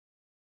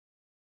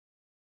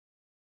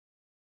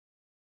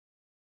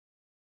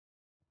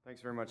Thanks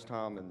very much,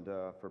 Tom, and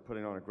for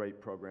putting on a great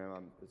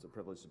program. It's a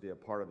privilege to be a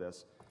part of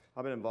this.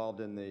 I've been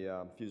involved in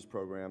the FUSE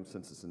program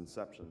since its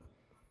inception,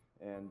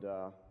 and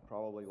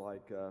probably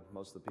like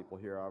most of the people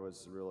here, I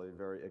was really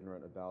very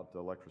ignorant about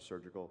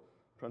electrosurgical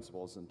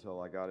principles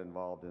until I got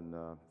involved in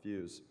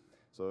FUSE.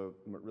 So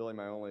really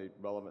my only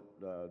relevant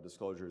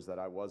disclosure is that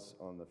I was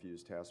on the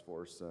FUSE task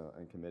force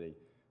and committee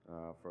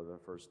for the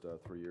first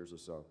 3 years or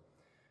so.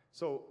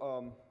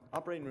 So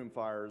operating room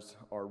fires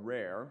are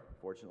rare,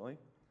 fortunately,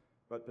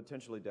 but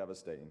potentially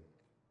devastating.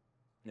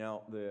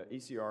 Now, the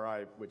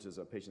ECRI, which is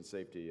a patient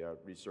safety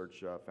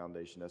research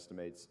foundation,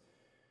 estimates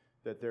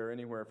that there are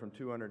anywhere from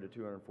 200 to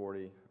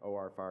 240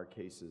 OR fire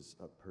cases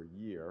per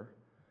year,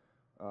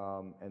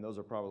 and those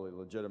are probably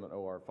legitimate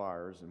OR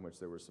fires in which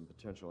there was some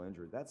potential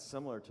injury. That's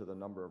similar to the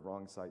number of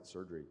wrong site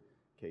surgery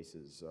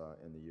cases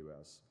in the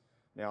U.S.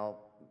 Now,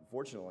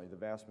 fortunately, the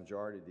vast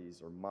majority of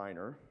these are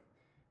minor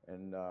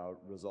and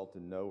result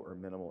in no or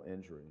minimal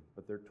injury,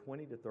 but there are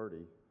 20 to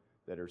 30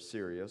 that are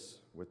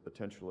serious with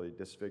potentially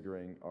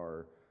disfiguring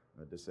or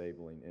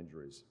disabling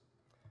injuries.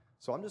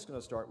 So I'm just going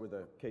to start with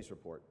a case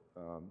report.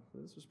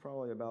 This was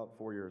probably about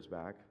 4 years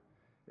back.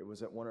 It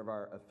was at one of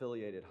our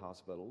affiliated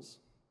hospitals.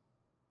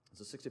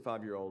 It's a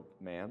 65-year-old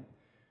man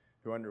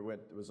who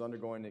was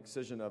undergoing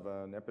excision of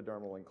an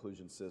epidermal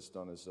inclusion cyst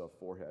on his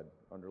forehead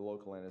under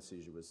local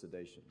anesthesia with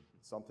sedation,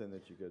 something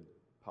that you could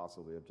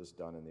possibly have just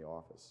done in the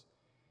office.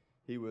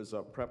 He was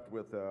prepped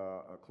with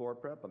a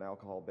ChlorPrep, an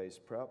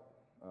alcohol-based prep.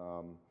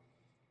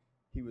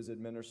 He was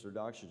administered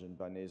oxygen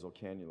by nasal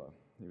cannula.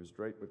 He was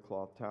draped with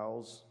cloth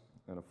towels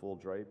and a full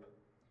drape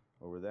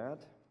over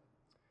that.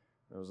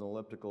 There was an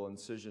elliptical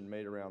incision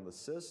made around the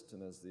cyst,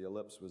 and as the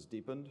ellipse was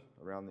deepened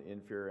around the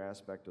inferior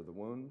aspect of the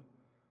wound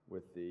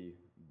with the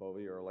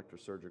Bovie or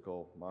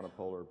electrosurgical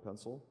monopolar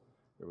pencil,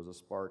 there was a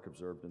spark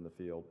observed in the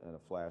field and a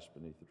flash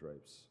beneath the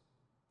drapes.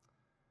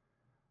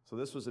 So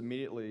this was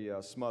immediately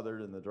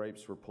smothered and the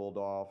drapes were pulled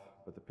off,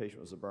 but the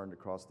patient was burned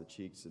across the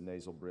cheeks and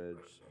nasal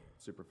bridge,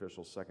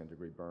 superficial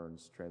second-degree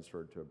burns,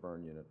 transferred to a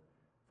burn unit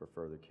for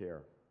further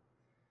care.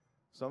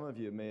 Some of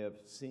you may have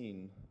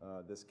seen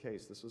this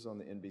case. This was on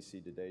the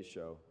NBC Today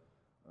show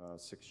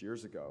 6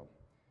 years ago.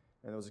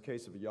 And it was a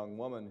case of a young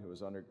woman who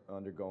was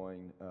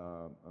undergoing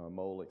a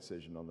mole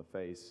excision on the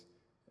face,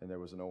 and there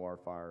was an OR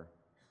fire,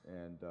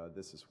 and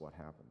this is what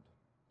happened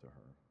to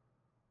her.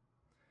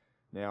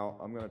 Now,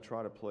 I'm going to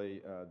try to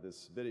play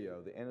this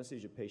video. The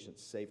Anesthesia Patient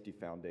Safety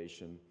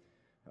Foundation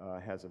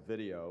has a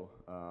video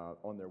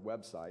on their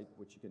website,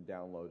 which you can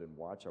download and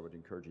watch. I would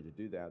encourage you to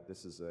do that.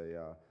 This is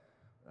a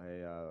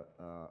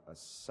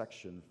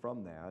section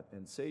from that,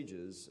 and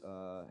SAGES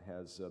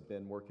has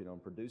been working on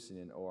producing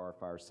an OR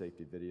fire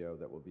safety video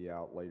that will be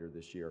out later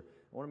this year.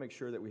 I want to make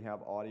sure that we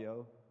have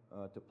audio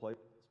to play.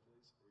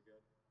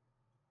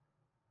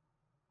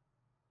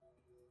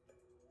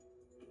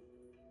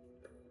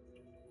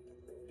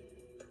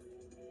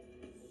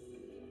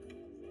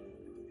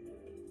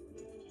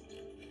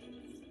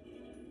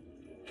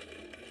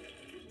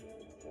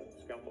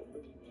 Scalpel,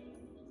 please.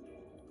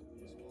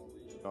 Small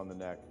lesion on the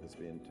neck that's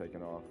being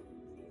taken off.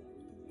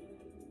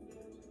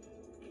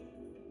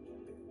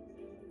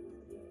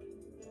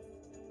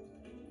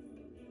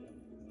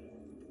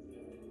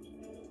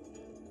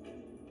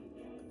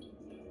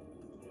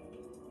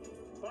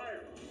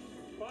 Fire!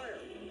 Fire!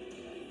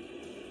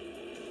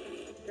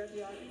 Get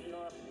the oxygen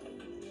off.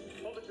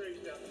 Hold the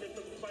drapes down. Get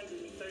some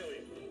sponges and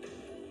saline.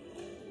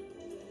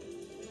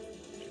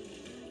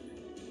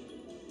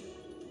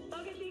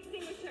 I'll get the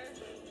extinguisher.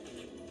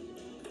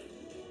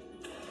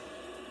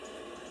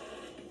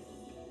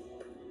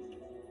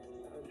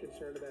 I'm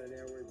concerned about an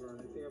airway burn.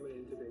 I think I'm going to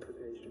intubate the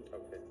patient.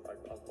 Okay,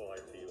 I'll call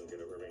ICU and get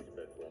a arranged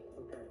bed for him.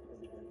 Okay,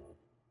 that'd be good.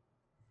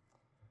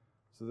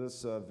 So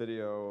this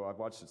video, I've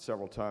watched it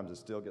several times. It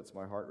still gets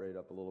my heart rate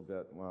up a little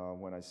bit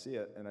when I see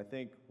it. And I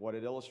think what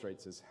it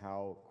illustrates is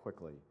how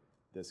quickly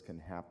this can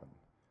happen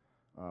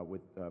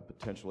with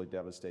potentially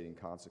devastating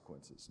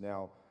consequences.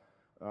 Now,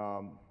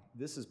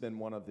 this has been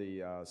one of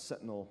the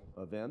sentinel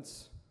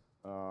events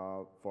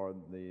for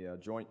the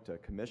Joint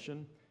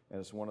Commission, and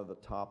it's one of the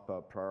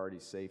top priority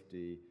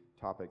safety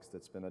topics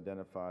that's been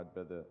identified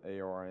by the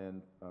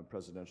ARN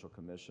Presidential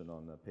Commission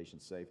on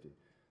Patient Safety.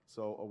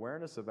 So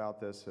awareness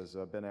about this has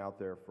been out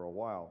there for a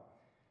while.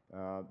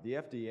 The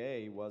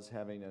FDA was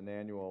having an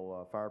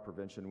annual Fire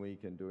Prevention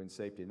Week and doing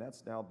safety, and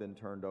that's now been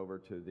turned over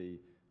to the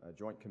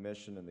Joint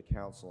Commission and the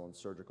Council on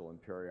Surgical and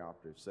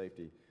Perioperative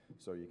Safety,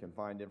 so you can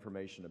find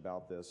information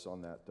about this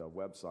on that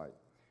website.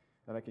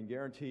 And I can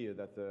guarantee you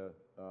that the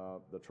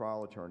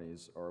trial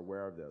attorneys are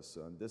aware of this.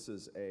 And this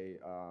is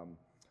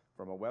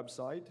from a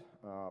website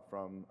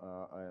from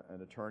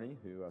an attorney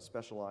who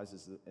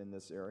specializes in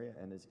this area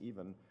and has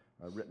even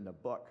written a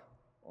book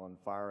on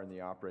fire in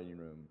the operating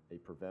room, a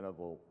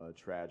preventable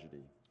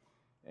tragedy.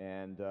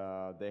 And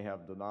they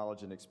have the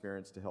knowledge and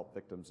experience to help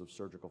victims of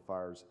surgical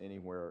fires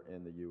anywhere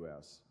in the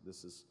U.S.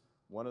 This is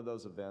one of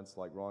those events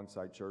like wrong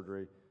site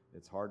surgery.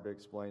 It's hard to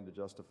explain, to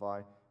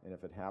justify, and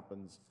if it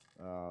happens,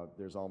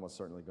 there's almost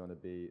certainly going to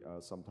be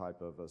some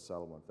type of a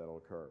settlement that will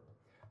occur.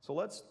 So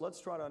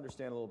let's try to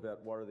understand a little bit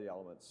what are the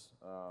elements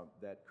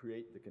that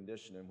create the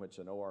condition in which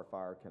an OR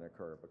fire can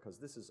occur, because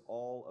this is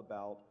all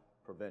about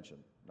prevention,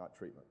 not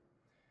treatment.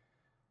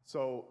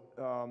 So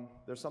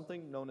there's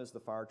something known as the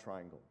fire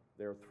triangle.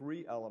 There are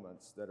three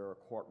elements that are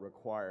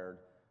required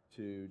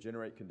to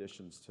generate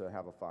conditions to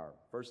have a fire.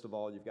 First of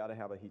all, you've got to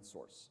have a heat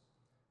source.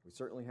 We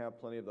certainly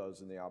have plenty of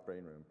those in the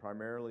operating room,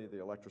 primarily the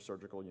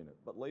electrosurgical unit,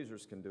 but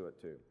lasers can do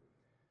it too.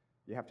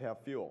 You have to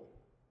have fuel.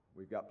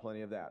 We've got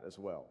plenty of that as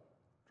well.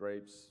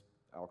 Drapes,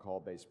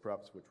 alcohol-based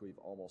preps, which we've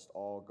almost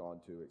all gone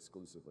to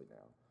exclusively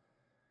now.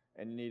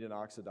 And you need an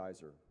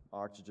oxidizer,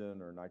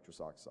 oxygen or nitrous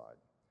oxide.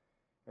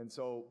 And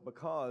so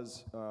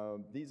because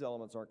these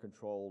elements aren't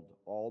controlled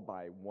all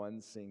by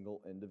one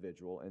single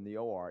individual in the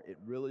OR, it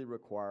really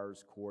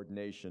requires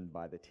coordination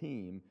by the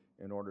team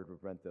in order to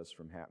prevent this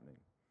from happening.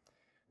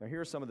 Now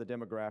here are some of the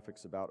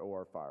demographics about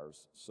OR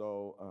fires.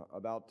 So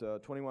about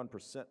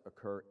 21%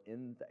 occur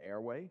in the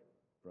airway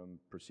from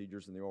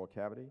procedures in the oral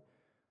cavity.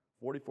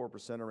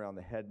 44% around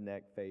the head,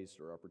 neck, face,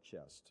 or upper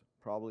chest,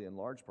 probably in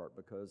large part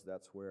because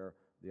that's where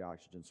the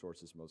oxygen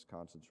source is most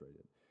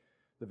concentrated.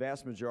 The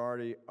vast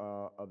majority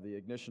of the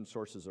ignition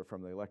sources are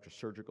from the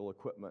electrosurgical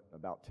equipment,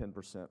 about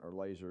 10% are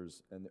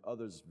lasers, and the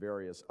others,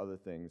 various other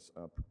things,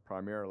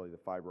 primarily the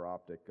fiber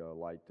optic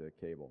light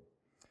cable.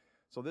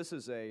 So this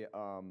is a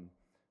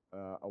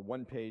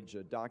one-page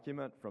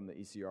document from the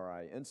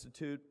ECRI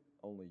Institute.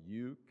 Only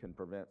you can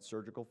prevent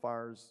surgical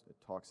fires. It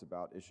talks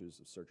about issues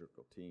of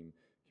surgical team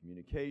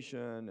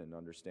communication and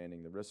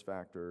understanding the risk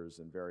factors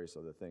and various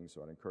other things,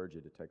 so I'd encourage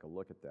you to take a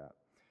look at that.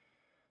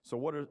 So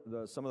what are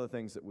some of the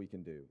things that we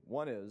can do?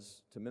 One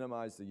is to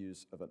minimize the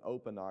use of an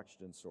open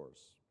oxygen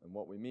source, and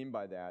what we mean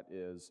by that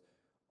is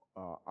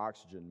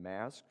oxygen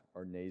mask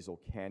or nasal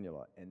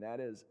cannula, and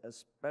that is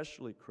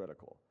especially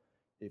critical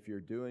if you're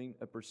doing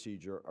a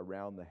procedure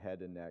around the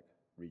head and neck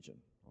region,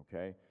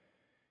 okay?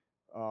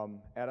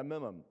 At a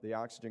minimum, the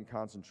oxygen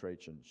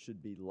concentration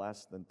should be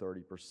less than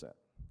 30%.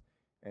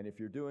 And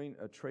if you're doing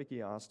a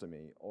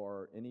tracheostomy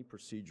or any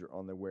procedure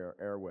on the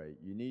airway,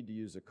 you need to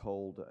use a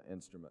cold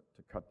instrument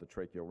to cut the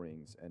tracheal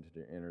rings and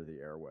to enter the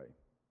airway.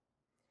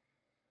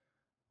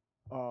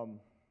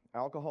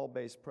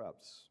 Alcohol-based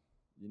preps,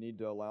 you need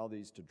to allow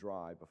these to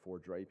dry before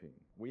draping.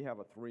 We have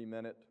a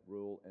 3-minute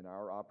rule in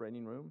our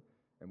operating room,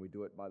 and we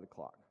do it by the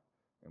clock.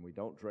 And we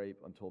don't drape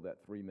until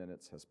that 3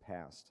 minutes has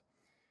passed.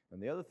 And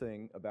the other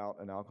thing about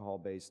an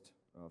alcohol-based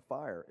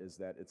fire is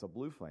that it's a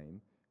blue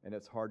flame, and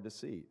it's hard to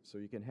see. So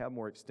you can have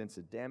more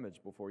extensive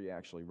damage before you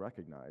actually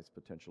recognize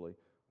potentially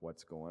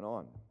what's going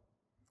on.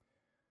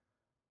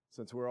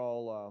 Since we're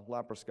all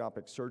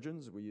laparoscopic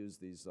surgeons, we use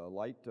these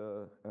light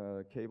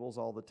cables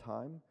all the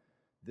time.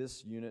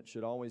 This unit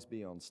should always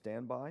be on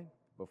standby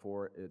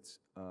before it's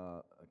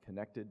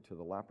connected to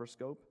the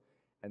laparoscope,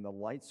 and the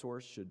light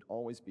source should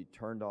always be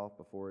turned off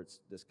before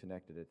it's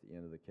disconnected at the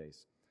end of the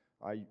case.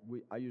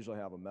 I usually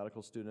have a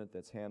medical student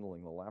that's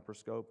handling the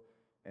laparoscope,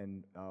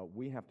 and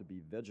we have to be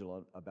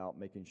vigilant about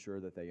making sure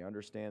that they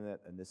understand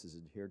that and this is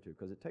adhered to,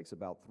 because it takes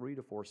about 3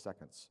 to 4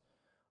 seconds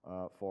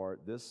for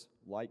this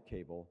light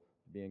cable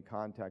to be in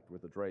contact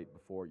with the drape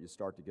before you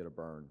start to get a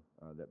burn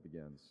that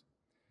begins.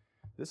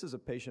 This is a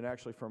patient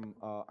actually from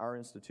our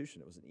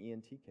institution. It was an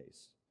ENT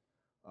case.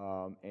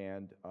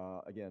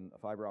 Again, a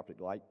fiber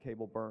optic light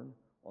cable burn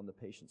on the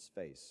patient's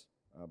face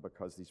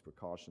because these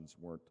precautions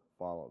weren't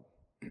followed.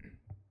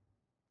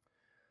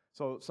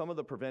 So some of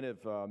the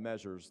preventive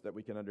measures that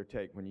we can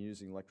undertake when you're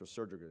using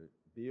electrosurgery: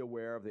 be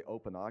aware of the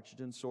open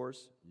oxygen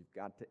source. You've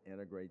got to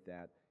integrate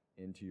that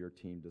into your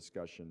team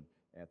discussion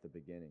at the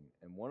beginning.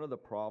 And one of the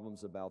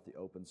problems about the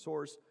open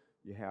source,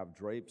 you have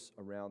drapes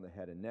around the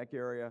head and neck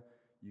area.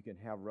 You can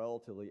have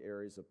relatively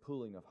areas of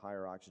pooling of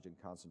higher oxygen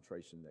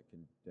concentration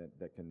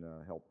that can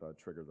help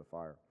trigger the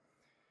fire.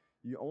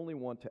 You only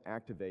want to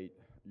activate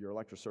your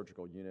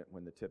electrosurgical unit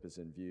when the tip is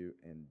in view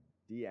and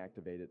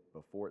deactivate it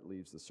before it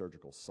leaves the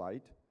surgical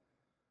site.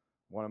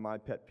 One of my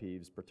pet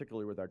peeves,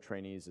 particularly with our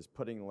trainees, is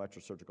putting an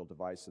electrosurgical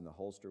device in the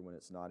holster when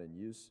it's not in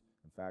use.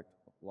 In fact,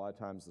 a lot of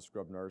times the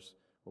scrub nurse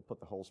will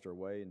put the holster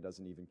away and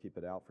doesn't even keep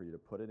it out for you to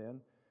put it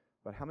in.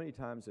 But how many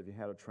times have you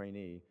had a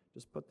trainee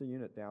just put the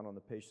unit down on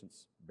the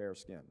patient's bare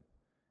skin?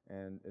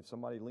 And if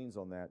somebody leans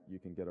on that, you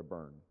can get a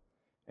burn.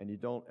 And you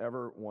don't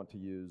ever want to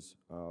use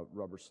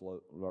rubber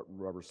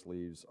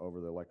sleeves over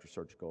the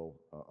electrosurgical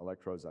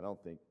electrodes. I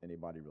don't think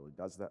anybody really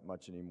does that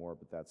much anymore,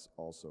 but that's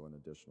also an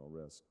additional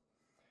risk.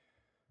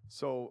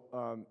 So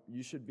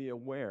you should be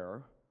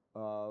aware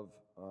of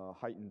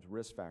heightened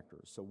risk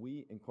factors. So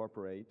we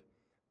incorporate,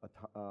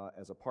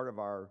 as a part of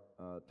our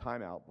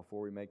timeout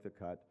before we make the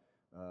cut,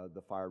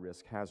 the fire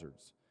risk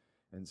hazards.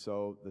 And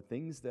so the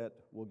things that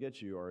will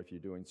get you are if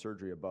you're doing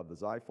surgery above the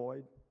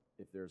xiphoid,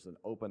 if there's an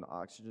open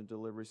oxygen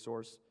delivery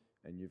source,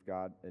 and you've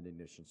got an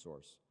ignition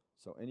source.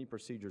 So any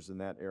procedures in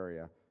that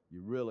area,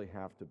 you really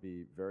have to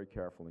be very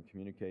careful and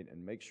communicate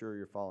and make sure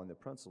you're following the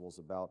principles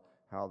about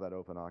how that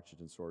open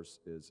oxygen source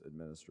is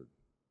administered.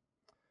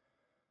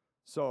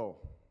 So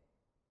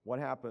what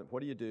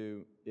do you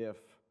do if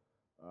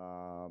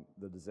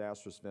the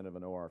disastrous event of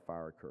an OR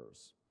fire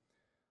occurs?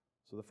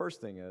 So the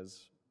first thing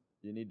is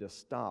you need to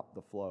stop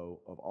the flow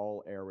of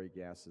all airway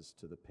gases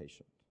to the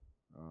patient.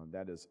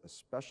 That is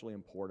especially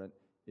important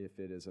if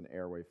it is an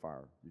airway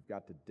fire. You've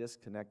got to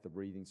disconnect the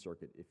breathing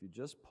circuit. If you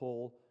just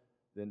pull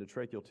the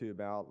endotracheal tube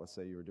out, let's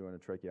say you were doing a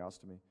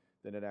tracheostomy,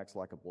 then it acts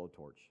like a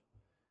blowtorch.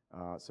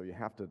 So you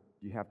have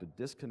to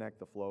disconnect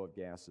the flow of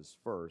gases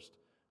first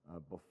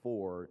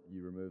before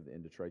you remove the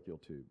endotracheal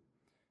tube.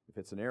 If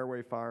it's an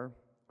airway fire,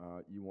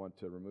 you want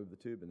to remove the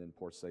tube and then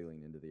pour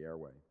saline into the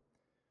airway.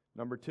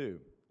 Number two,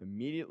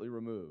 immediately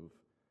remove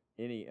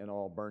any and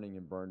all burning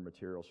and burned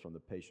materials from the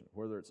patient,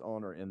 whether it's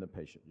on or in the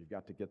patient. You've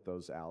got to get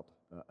those out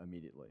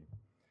immediately.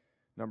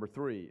 Number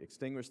three,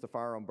 extinguish the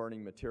fire on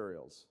burning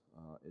materials.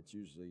 It's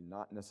usually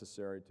not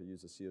necessary to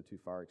use a CO2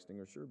 fire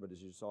extinguisher, but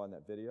as you saw in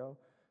that video,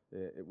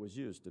 it was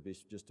used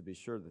just to be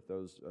sure that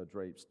those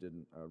drapes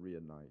didn't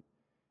reignite.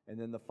 And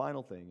then the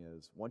final thing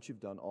is, once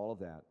you've done all of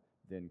that,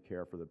 then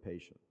care for the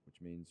patient,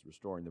 which means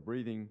restoring the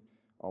breathing,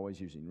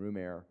 always using room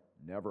air,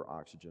 never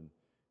oxygen,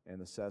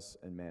 and assess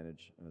and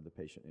manage the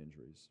patient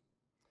injuries.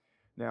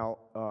 Now,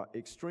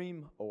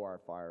 extreme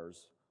OR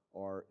fires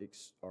are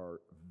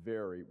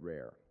very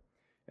rare.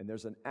 And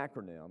there's an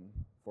acronym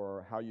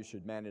for how you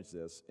should manage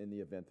this in the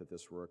event that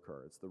this were to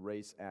occur. It's the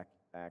RACE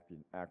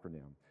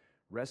acronym.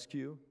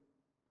 Rescue,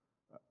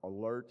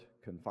 alert,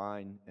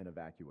 confine, and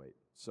evacuate.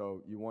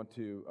 So you want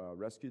to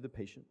rescue the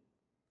patient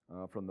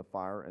from the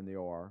fire and the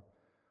OR,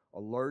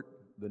 alert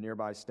the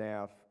nearby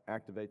staff,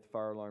 activate the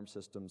fire alarm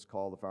systems,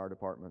 call the fire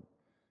department,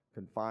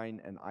 confine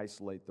and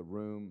isolate the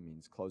room,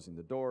 means closing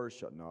the doors,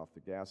 shutting off the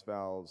gas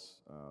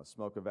valves,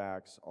 smoke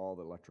evacs, all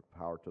the electric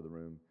power to the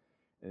room,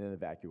 and then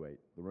evacuate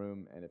the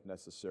room, and if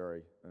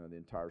necessary, the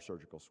entire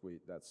surgical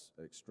suite. That's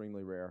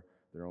extremely rare.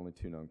 There are only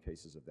 2 known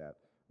cases of that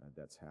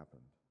that's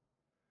happened.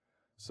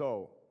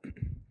 So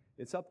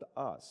it's up to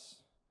us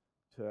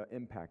to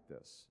impact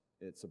this.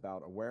 It's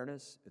about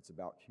awareness, it's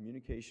about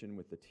communication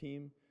with the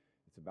team,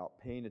 it's about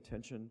paying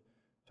attention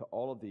to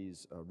all of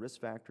these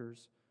risk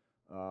factors.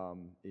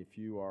 If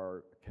you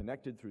are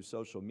connected through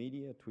social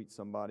media, tweet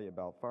somebody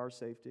about fire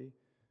safety,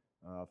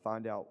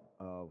 find out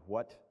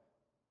what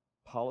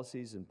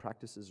policies and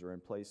practices are in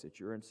place at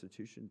your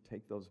institution,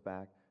 take those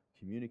back,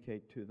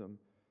 communicate to them,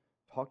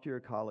 talk to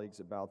your colleagues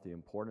about the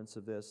importance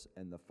of this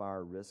and the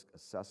fire risk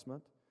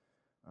assessment.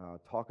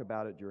 Talk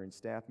about it during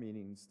staff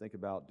meetings. Think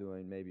about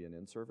doing maybe an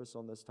in-service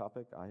on this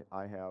topic.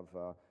 I have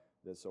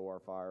this OR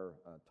fire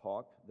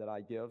talk that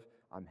I give.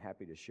 I'm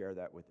happy to share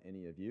that with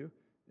any of you.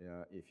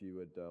 If you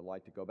would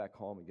like to go back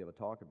home and give a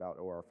talk about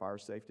OR fire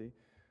safety.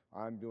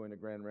 I'm doing a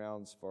grand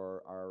rounds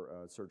for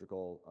our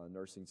surgical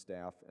nursing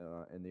staff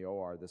in the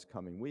OR this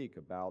coming week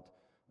about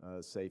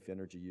safe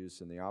energy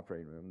use in the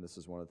operating room. This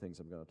is one of the things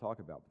I'm going to talk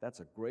about. But that's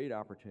a great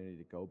opportunity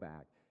to go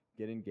back,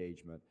 get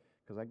engagement,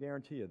 because I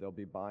guarantee you there'll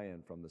be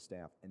buy-in from the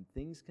staff. And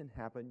things can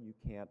happen you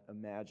can't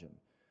imagine.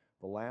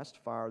 The last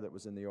fire that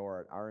was in the OR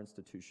at our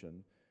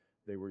institution,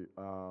 they were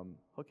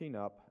hooking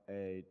up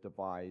a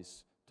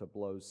device to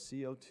blow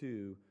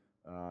CO2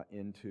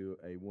 into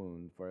a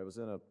wound. It was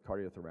in a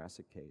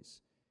cardiothoracic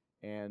case.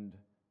 And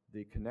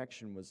the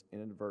connection was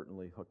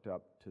inadvertently hooked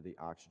up to the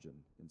oxygen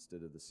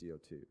instead of the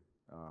CO2.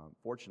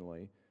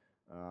 Fortunately,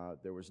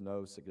 there was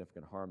no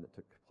significant harm that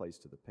took place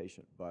to the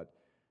patient, but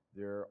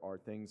there are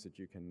things that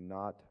you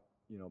cannot,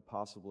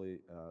 possibly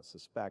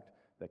suspect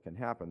that can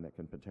happen that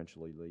can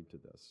potentially lead to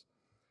this.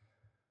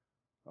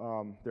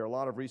 There are a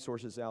lot of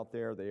resources out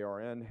there. The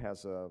ARN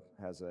has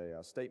a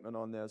statement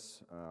on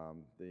this.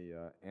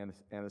 The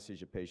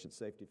Anesthesia Patient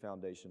Safety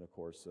Foundation, of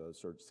course,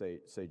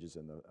 SAGE's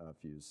in the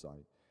Fuse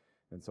site.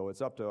 And so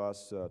it's up to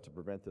us to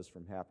prevent this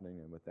from happening.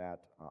 And with that,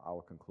 I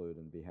will conclude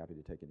and be happy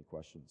to take any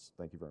questions.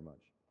 Thank you very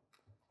much.